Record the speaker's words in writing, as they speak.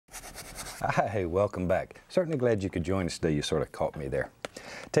Hi, welcome back. Certainly glad you could join us today. You sort of caught me there.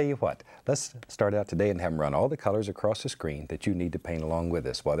 Tell you what, let's start out today and have them run all the colors across the screen that you need to paint along with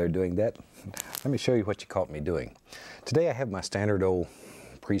us. While they're doing that, let me show you what you caught me doing. Today I have my standard old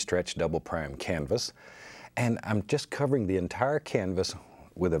pre-stretched double prime canvas, and I'm just covering the entire canvas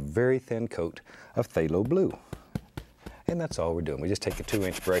with a very thin coat of phthalo blue. And that's all we're doing. We just take a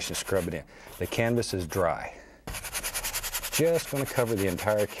 2-inch brush and scrub it in. The canvas is dry. Just going to cover the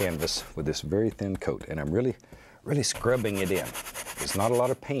entire canvas with this very thin coat, and I'm really scrubbing it in. There's not a lot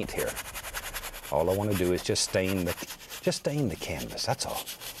of paint here. All I want to do is just stain the canvas. That's all.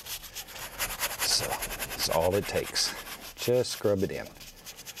 So that's all it takes. Just scrub it in.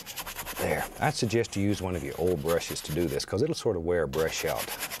 There. I'd suggest you use one of your old brushes to do this, because it'll sort of wear a brush out.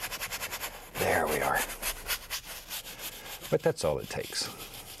 There we are. But that's all it takes.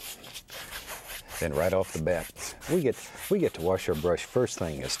 Then right off the bat, we get to wash our brush first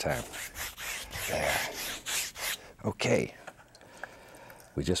thing this time. There. Okay.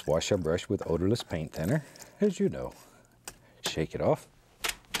 We just wash our brush with odorless paint thinner, as you know. Shake it off.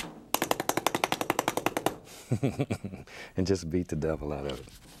 And just beat the devil out of it.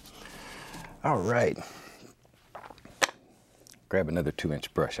 All right. Grab another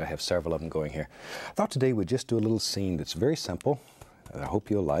 2-inch brush. I have several of them going here. I thought today we'd just do a little scene that's very simple, that I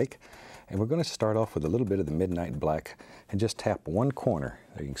hope you'll like. And we're going to start off with a little bit of the midnight black and just tap one corner.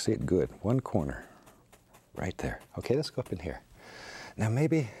 There, you can see it good. One corner. Right there. Okay, let's go up in here. Now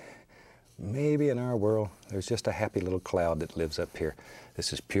maybe in our world, there's just a happy little cloud that lives up here.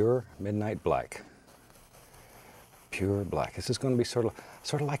 This is pure midnight black. Pure black. This is going to be sort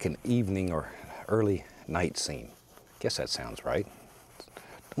of like an evening or early night scene. Guess that sounds right. I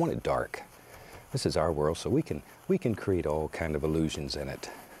want it dark. This is our world, so we can create all kind of illusions in it.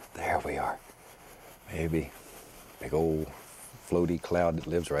 There we are. Maybe big old floaty cloud that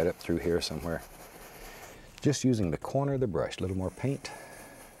lives right up through here somewhere. Just using the corner of the brush, a little more paint.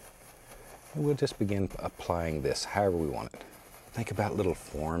 And we'll just begin applying this however we want it. Think about little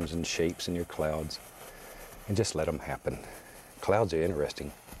forms and shapes in your clouds and just let them happen. Clouds are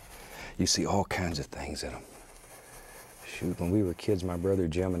interesting. You see all kinds of things in them. Shoot, when we were kids, my brother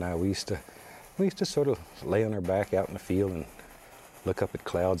Jim and I, we used to sort of lay on our back out in the field and look up at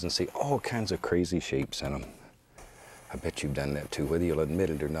clouds and see all kinds of crazy shapes in them. I bet you've done that too, whether you'll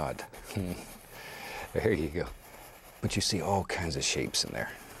admit it or not. There you go. But you see all kinds of shapes in there.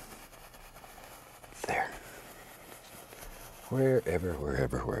 There.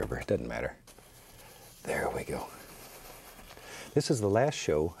 Wherever. It doesn't matter. There we go. This is the last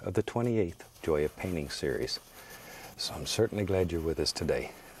show of the 28th Joy of Painting series. So I'm certainly glad you're with us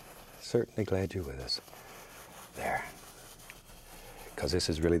today. Certainly glad you're with us. There. Because this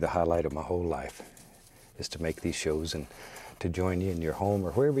is really the highlight of my whole life, is to make these shows and to join you in your home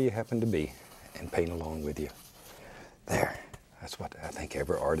or wherever you happen to be and paint along with you. There. That's what I think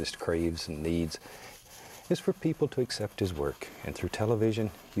every artist craves and needs, is for people to accept his work. And through television,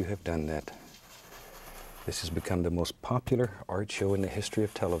 you have done that. This has become the most popular art show in the history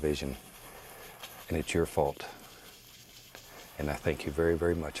of television, and it's your fault. And I thank you very,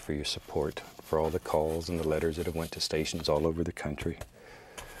 very much for your support, for all the calls and the letters that have went to stations all over the country,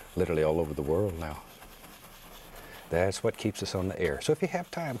 literally all over the world now. That's what keeps us on the air. So if you have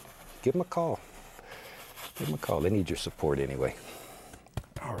time, give them a call. Give them a call. They need your support anyway.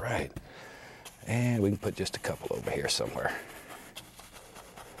 All right. And we can put just a couple over here somewhere.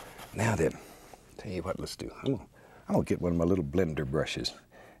 Now then, tell you what, let's do. I'm gonna get one of my little blender brushes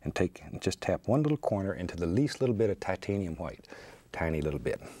and just tap one little corner into the least little bit of titanium white. Tiny little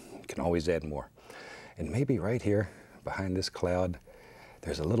bit. You can always add more. And maybe right here behind this cloud,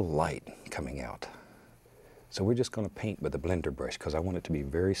 there's a little light coming out. So we're just going to paint with the blender brush because I want it to be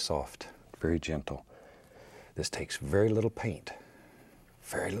very soft, very gentle. This takes very little paint.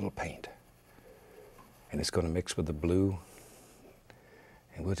 Very little paint. And it's going to mix with the blue.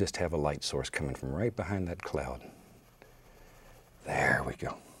 And we'll just have a light source coming from right behind that cloud. There we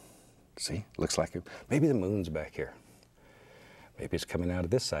go. See, looks like it. Maybe the moon's back here. Maybe it's coming out of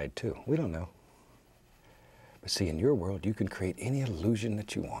this side too. We don't know. But see, in your world, you can create any illusion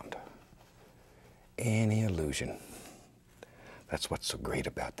that you want. Any illusion. That's what's so great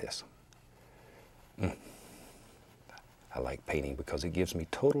about this. I like painting because it gives me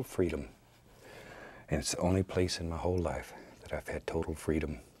total freedom. And it's the only place in my whole life that I've had total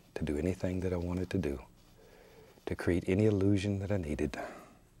freedom to do anything that I wanted to do. To create any illusion that I needed.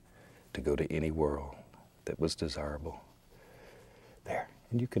 To go to any world that was desirable. There.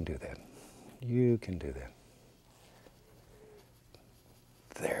 And you can do that. You can do that.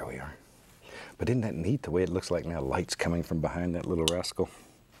 There we are. But isn't that neat the way it looks like now light's coming from behind that little rascal?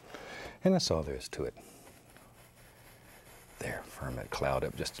 And that's all there is to it. There, firm that cloud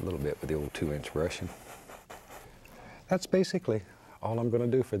up just a little bit with the old 2-inch brush. And that's basically all I'm going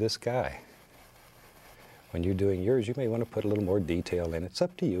to do for this guy. When you're doing yours, you may want to put a little more detail in. It's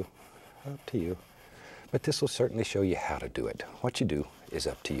up to you, up to you. But this will certainly show you how to do it. What you do is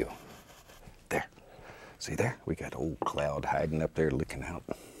up to you. There, see there? We got old cloud hiding up there looking out.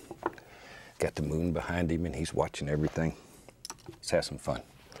 Got the moon behind him and he's watching everything. Let's have some fun.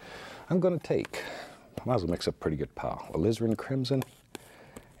 I'm going to take, might as well mix up a pretty good pile, alizarin crimson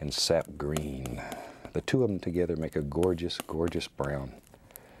and sap green. The two of them together make a gorgeous, gorgeous brown.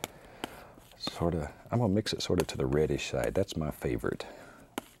 Sort of, I'm going to mix it sort of to the reddish side. That's my favorite.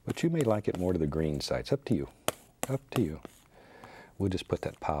 But you may like it more to the green side. It's up to you. Up to you. We'll just put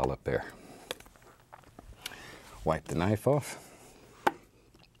that pile up there. Wipe the knife off.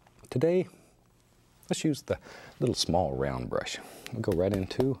 Today, let's use the little small round brush. We'll go right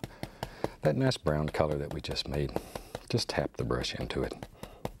into that nice brown color that we just made. Just tap the brush into it.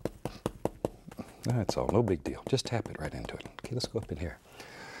 That's all, no big deal. Just tap it right into it. Okay, let's go up in here.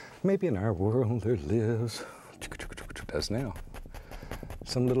 Maybe in our world there lives, does now,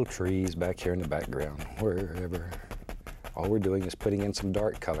 some little trees back here in the background, wherever. All we're doing is putting in some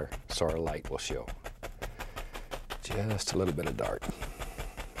dark color so our light will show. Just a little bit of dark.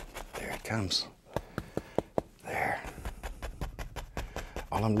 There it comes. There.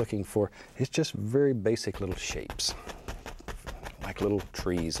 All I'm looking for is just very basic little shapes, like little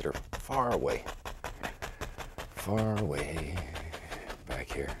trees that are far away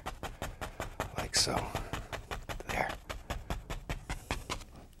back here, like so. There.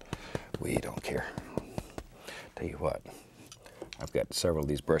 We don't care. Tell you what, I've got several of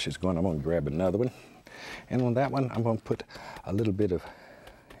these brushes going. I'm going to grab another one, and on that one I'm going to put a little bit of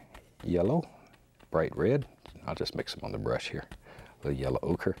yellow, bright red. I'll just mix them on the brush here. A little yellow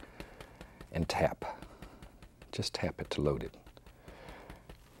ochre, and tap. Just tap it to load it.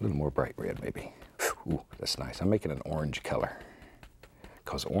 A little more bright red maybe. Ooh, that's nice. I'm making an orange color,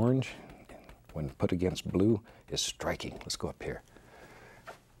 because orange, when put against blue, is striking. Let's go up here.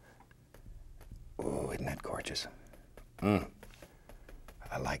 Ooh, isn't that gorgeous? I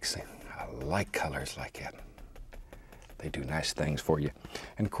like colors like that. They do nice things for you.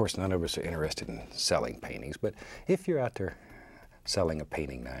 And of course, none of us are interested in selling paintings, but if you're out there selling a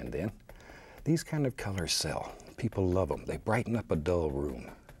painting now and then, these kind of colors sell. People love them. They brighten up a dull room.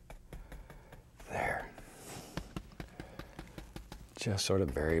 There. Just sort of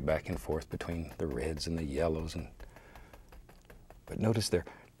vary back and forth between the reds and the yellows, but notice they're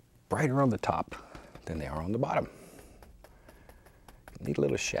brighter on the top than they are on the bottom. You need a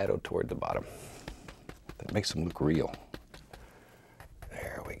little shadow toward the bottom. That makes them look real.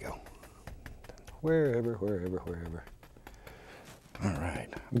 There we go. Wherever. All right,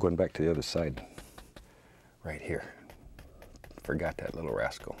 I'm going back to the other side. Right here. Forgot that little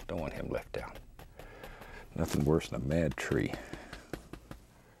rascal. Don't want him left out. Nothing worse than a mad tree.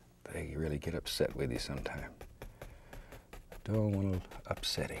 They really get upset with you sometime. Don't want to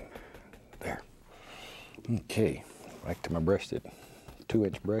upset him. There. Okay, back to my brush. That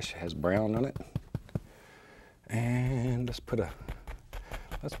 2-inch brush has brown on it. And let's put a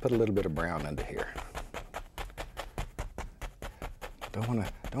little bit of brown under here. Don't want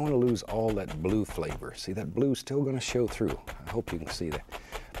to lose all that blue flavor. See, that blue's still going to show through. I hope you can see that,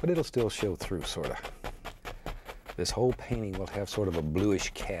 but it'll still show through, sort of. This whole painting will have sort of a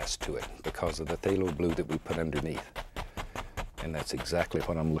bluish cast to it because of the phthalo blue that we put underneath, and that's exactly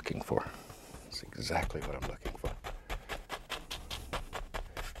what I'm looking for. That's exactly what I'm looking for.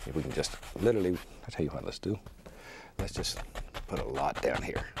 If we can just literally, I'll tell you what, let's do. Let's just put a lot down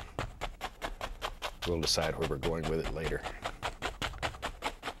here. We'll decide where we're going with it later.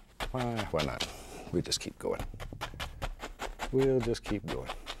 Why not? We'll just keep going. We'll just keep going.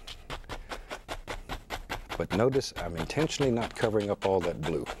 But notice I'm intentionally not covering up all that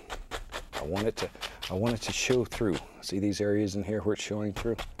blue. I want it to show through. See these areas in here where it's showing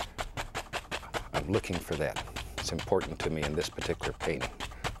through? I'm looking for that. It's important to me in this particular painting.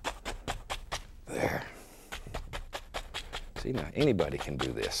 There. See, now anybody can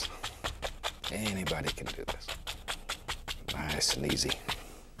do this. Anybody can do this. Nice and easy.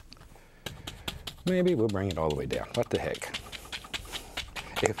 Maybe we'll bring it all the way down. What the heck?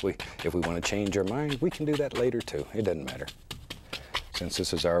 If we want to change our mind, we can do that later too. It doesn't matter. Since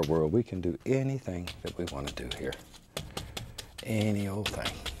this is our world, we can do anything that we want to do here. Any old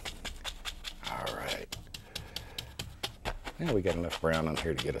thing. All right. Now we got enough brown on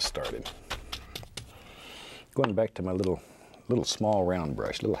here to get us started. Going back to my little small round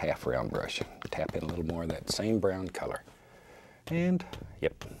brush, little half round brush. Tap in a little more of that same brown color. And,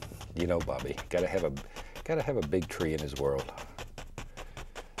 yep, You know, Bobby, gotta have a big tree in his world.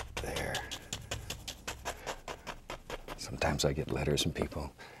 There. Sometimes I get letters from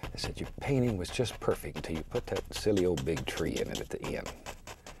people that said your painting was just perfect until you put that silly old big tree in it at the end.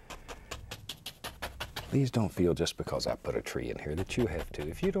 Please don't feel just because I put a tree in here that you have to.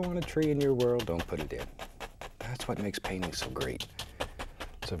 If you don't want a tree in your world, don't put it in. That's what makes painting so great.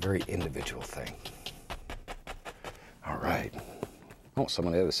 It's a very individual thing. All right. Oh, some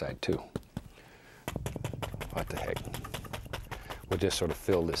on the other side too. What the heck? We'll just sort of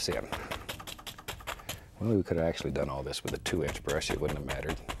fill this in. Well, we could have actually done all this with a 2-inch brush. It wouldn't have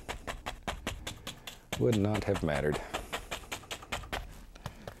mattered. Would not have mattered.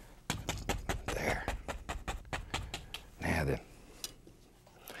 There. Now then,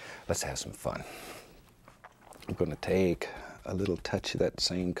 let's have some fun. I'm going to take a little touch of that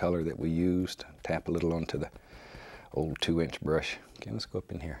same color that we used, tap a little onto the old 2-inch brush. Okay, let's go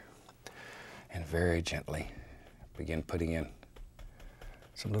up in here and very gently begin putting in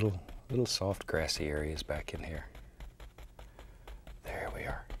some little soft grassy areas back in here. There we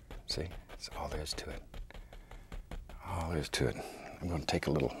are. See, that's all there is to it. All there is to it. I'm going to take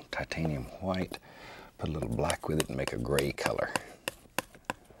a little titanium white, put a little black with it, and make a gray color.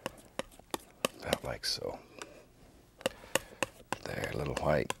 About like so. There, a little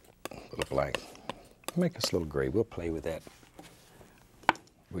white, a little black. Make us a little gray. We'll play with that.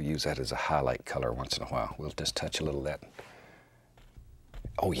 We'll use that as a highlight color once in a while. We'll just touch a little of that.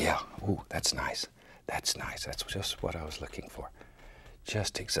 Oh yeah, ooh, that's nice. That's nice. That's just what I was looking for.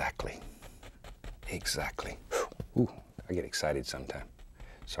 Just exactly. Exactly. Ooh, I get excited sometime.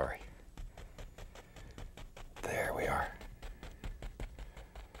 Sorry. There we are.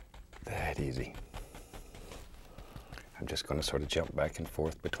 That easy. I'm just going to sort of jump back and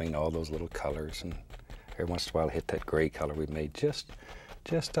forth between all those little colors, and every once in a while hit that gray color we made just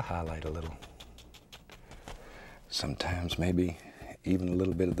to highlight a little. Sometimes maybe even a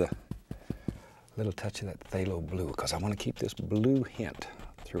little bit of the little touch of that phthalo blue, because I want to keep this blue hint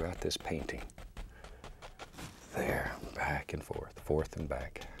throughout this painting. There, back and forth and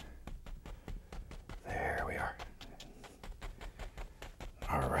back. There we are.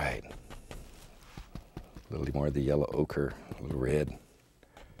 All right. A little more of the yellow ochre, a little red.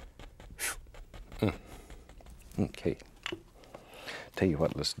 Okay. Tell you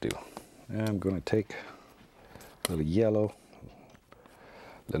what, let's do. I'm going to take a little yellow,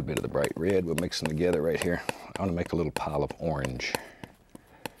 a little bit of the bright red. We'll mix them together right here. I want to make a little pile of orange.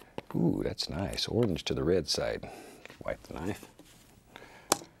 Ooh, that's nice. Orange to the red side. Wipe the knife.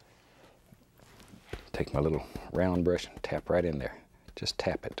 Take my little round brush and tap right in there. Just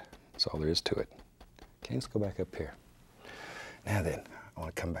tap it. That's all there is to it. Okay, let's go back up here. Now then, I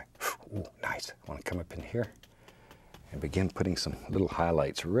want to come back. Ooh, nice. I want to come up in here and begin putting some little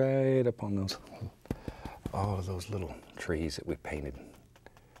highlights right up on those, all of those little trees that we painted.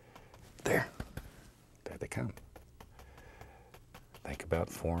 There. There they come. Think about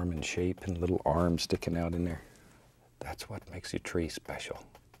form and shape and little arms sticking out in there. That's what makes your tree special.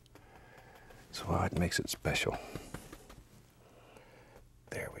 That's what makes it special.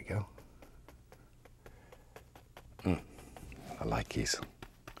 There we go. I like these.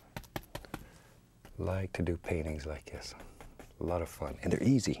 Like to do paintings like this. A lot of fun. And they're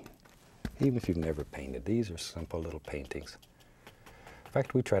easy. Even if you've never painted, these are simple little paintings. In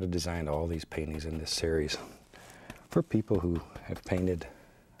fact, we try to design all these paintings in this series for people who have painted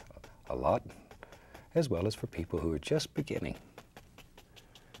a lot, as well as for people who are just beginning.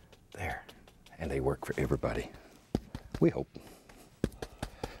 There. And they work for everybody. We hope.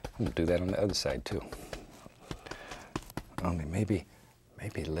 I'm going to do that on the other side too. Only maybe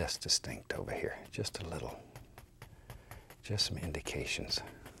less distinct over here. Just a little. Just some indications.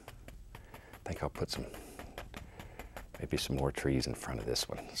 I think I'll put maybe some more trees in front of this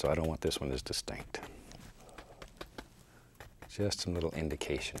one. So I don't want this one as distinct. Just some little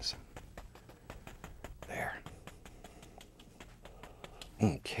indications. There.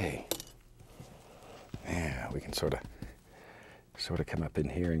 Okay. Yeah, we can sort of come up in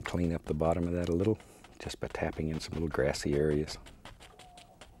here and clean up the bottom of that a little, just by tapping in some little grassy areas.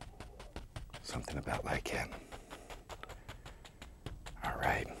 Something about like that. All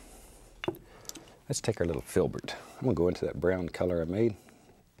right. Let's take our little filbert. I'm gonna go into that brown color I made.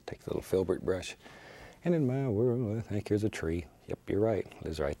 Take the little filbert brush. And in my world, I think here's a tree. Yep, you're right. It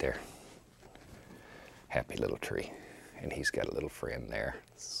is right there. Happy little tree. And he's got a little friend there.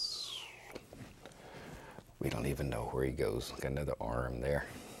 We don't even know where he goes. Got another arm there.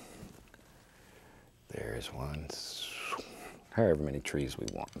 There's one. However many trees we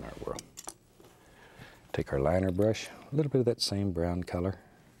want in our world. Take our liner brush, a little bit of that same brown color.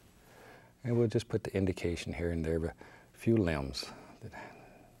 And we'll just put the indication here and there of a few limbs,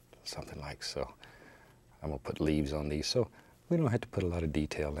 something like so. I'm going to put leaves on these, so we don't have to put a lot of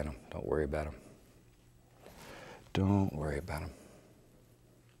detail in them. Don't worry about them. Don't worry about them.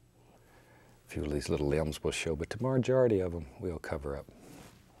 A few of these little limbs will show, but the majority of them we'll cover up.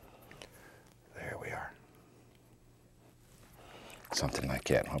 There we are. Something like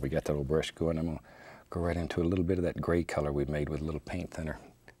that. While we got that old brush going, I'm going to go right into a little bit of that gray color we made with a little paint thinner.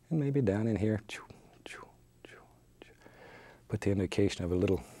 And maybe down in here, put the indication of a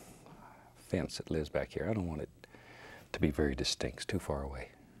little fence that lives back here. I don't want it to be very distinct. It's too far away.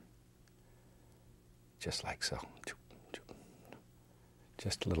 Just like so.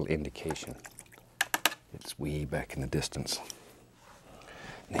 Just a little indication. It's way back in the distance.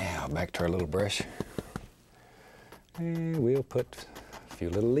 Now, back to our little brush. And we'll put a few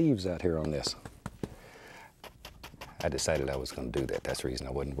little leaves out here on this. I decided I was going to do that. That's the reason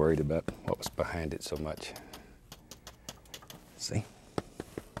I wasn't worried about what was behind it so much. See?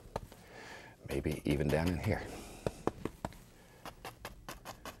 Maybe even down in here.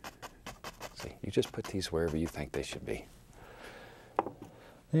 See, you just put these wherever you think they should be.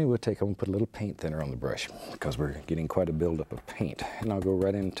 And we'll take them and put a little paint thinner on the brush because we're getting quite a buildup of paint. And I'll go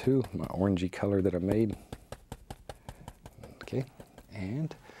right into my orangey color that I made. Okay,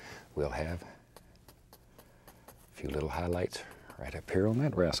 and we'll have a few little highlights right up here on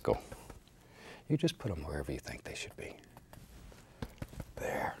that rascal. You just put them wherever you think they should be.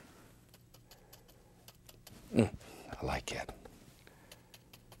 There. I like it.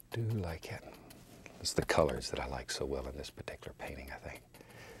 Do like it. It's the colors that I like so well in this particular painting, I think.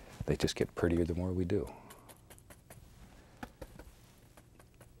 They just get prettier the more we do.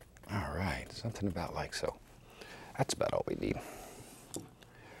 All right, something about like so. That's about all we need.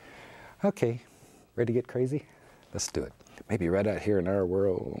 Okay, ready to get crazy? Let's do it. Maybe right out here in our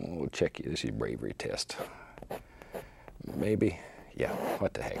world, we'll check you. This is your bravery test. Maybe, yeah,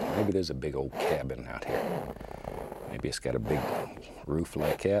 what the heck. Maybe there's a big old cabin out here. Maybe it's got a big roof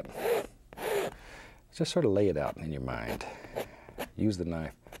like that. Just sort of lay it out in your mind. Use the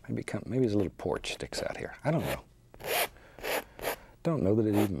knife. Maybe there's a little porch sticks out here. I don't know. Don't know that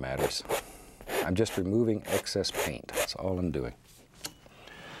it even matters. I'm just removing excess paint. That's all I'm doing.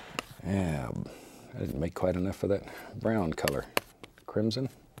 Yeah, I didn't make quite enough of that brown color. Crimson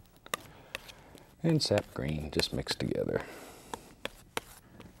and sap green just mixed together.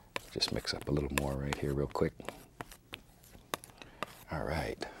 Just mix up a little more right here real quick. All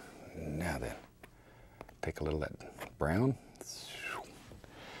right, now then, take a little of that brown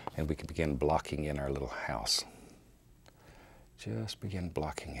and we can begin blocking in our little house. Just begin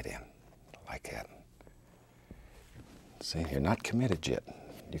blocking it in like that. See, you're not committed yet.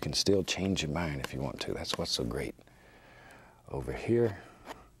 You can still change your mind if you want to. That's what's so great. Over here,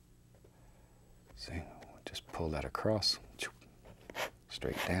 see, just pull that across,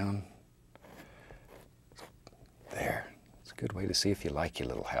 straight down. There. It's a good way to see if you like your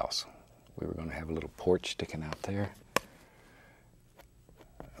little house. We were going to have a little porch sticking out there.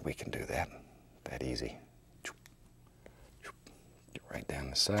 We can do that. That easy. Get right down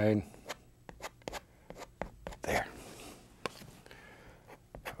the side. There.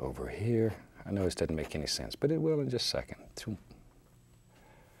 Over here. I know this doesn't make any sense, but it will in just a second.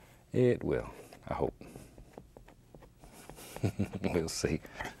 It will. I hope. We'll see.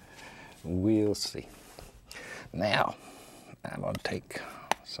 We'll see. Now, I'm going to take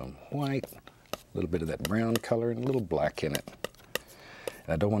some white, a little bit of that brown color, and a little black in it.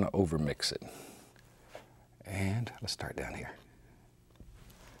 And I don't want to overmix it. And let's start down here.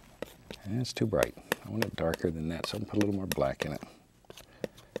 And it's too bright. I want it darker than that, so I'm going to put a little more black in it.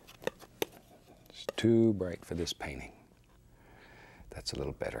 It's too bright for this painting. That's a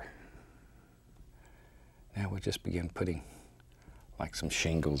little better. Now we'll just begin putting like some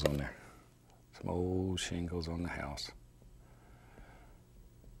shingles on there. Some old shingles on the house.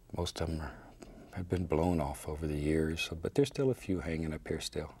 Most of them have been blown off over the years, but there's still a few hanging up here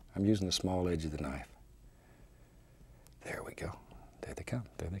still. I'm using the small edge of the knife. There we go. There they come.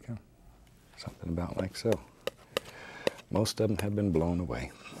 There they come. Something about like so. Most of them have been blown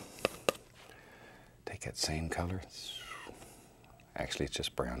away. Take that same color. Actually, it's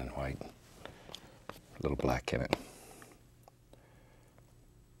just brown and white. A little black in it.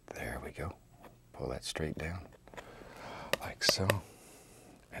 There we go. Pull that straight down, like so.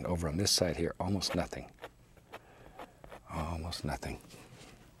 And over on this side here, almost nothing. Almost nothing.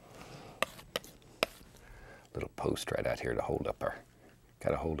 Little post right out here to hold up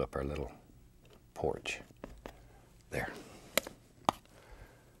gotta hold up our little porch. There.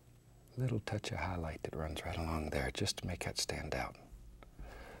 Little touch of highlight that runs right along there just to make that stand out.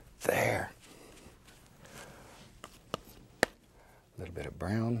 There. bit of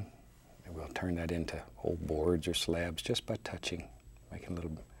brown, and we'll turn that into old boards or slabs just by touching, making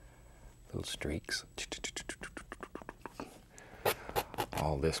little streaks.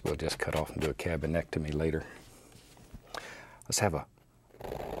 All this we'll just cut off and do a cabinectomy later. Let's have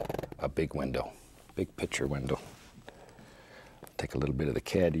a big window, big picture window. Take a little bit of the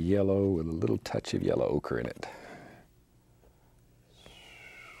cad yellow with a little touch of yellow ochre in it.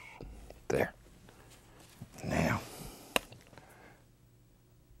 There. Now,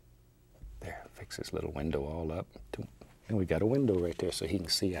 there, fix this little window all up. And we got a window right there so he can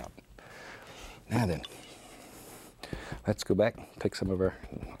see out. Now then, let's go back, pick some of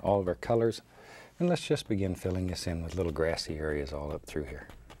all of our colors, and let's just begin filling this in with little grassy areas all up through here.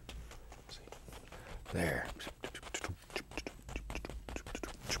 See? There.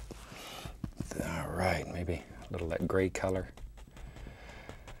 All right, maybe a little of that gray color.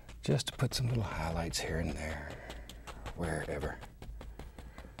 Just to put some little highlights here and there, wherever.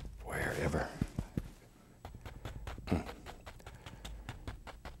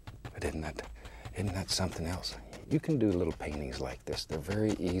 But isn't that something else? You can do little paintings like this. They're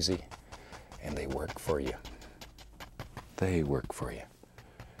very easy, and they work for you. They work for you.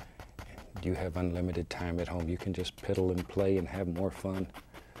 And you have unlimited time at home. You can just piddle and play and have more fun.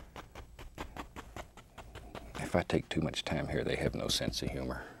 If I take too much time here, they have no sense of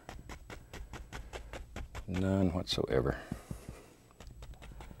humor. None whatsoever.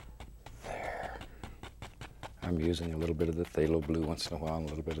 There. I'm using a little bit of the phthalo blue once in a while and a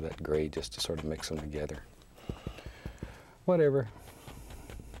little bit of that gray just to sort of mix them together. Whatever.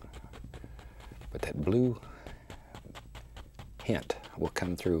 But that blue hint will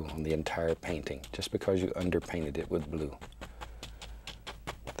come through on the entire painting just because you underpainted it with blue.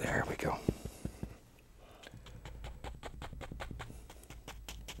 There we go.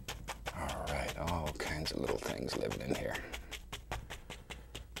 All kinds of little things living in here.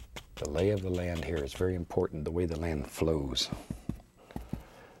 The lay of the land here is very important, the way the land flows.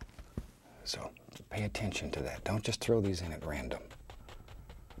 So pay attention to that. Don't just throw these in at random.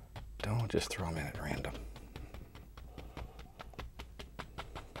 Don't just throw them in at random.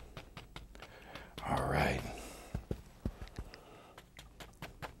 All right.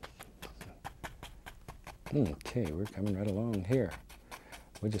 Okay, we're coming right along here.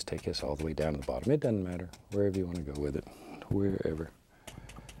 We'll just take this all the way down to the bottom. It doesn't matter, wherever you want to go with it, wherever.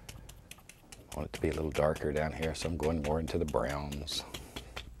 I want it to be a little darker down here, so I'm going more into the browns.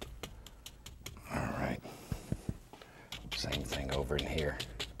 All right. Same thing over in here.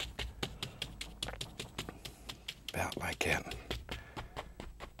 About like that.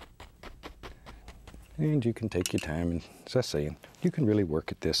 And you can take your time, and as I was saying, you can really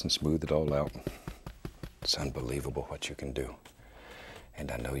work at this and smooth it all out. It's unbelievable what you can do. And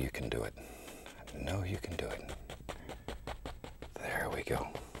I know you can do it. I know you can do it. There we go.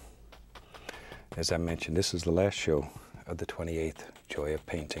 As I mentioned, this is the last show of the 28th Joy of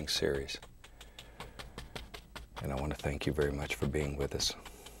Painting series. And I want to thank you very much for being with us.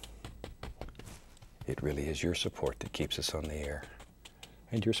 It really is your support that keeps us on the air.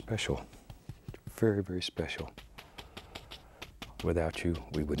 And you're special. Very, very special. Without you,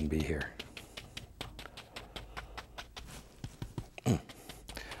 we wouldn't be here.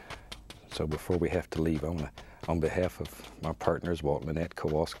 So before we have to leave, on behalf of my partners, Walt, Lynette,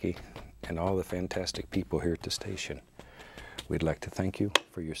 Kowalski, and all the fantastic people here at the station, we'd like to thank you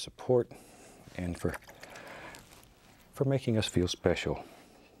for your support and for making us feel special.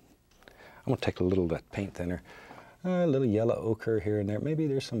 I'm going to take a little of that paint thinner, a little yellow ochre here and there. Maybe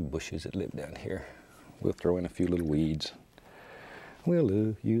there's some bushes that live down here. We'll throw in a few little weeds.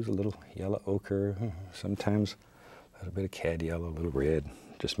 We'll use a little yellow ochre, sometimes a little bit of cad yellow, a little red,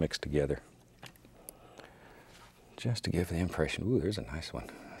 just mixed together. Just to give the impression, ooh, there's a nice one.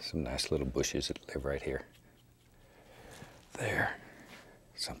 Some nice little bushes that live right here. There.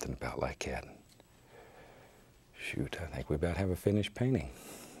 Something about like that. Shoot, I think we about have a finished painting.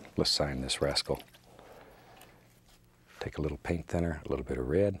 Let's sign this rascal. Take a little paint thinner, a little bit of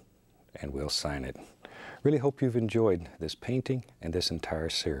red, and we'll sign it. Really hope you've enjoyed this painting and this entire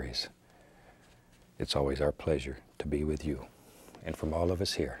series. It's always our pleasure to be with you. And from all of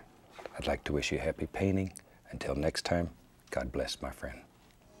us here, I'd like to wish you happy painting. Until next time, God bless, my friend.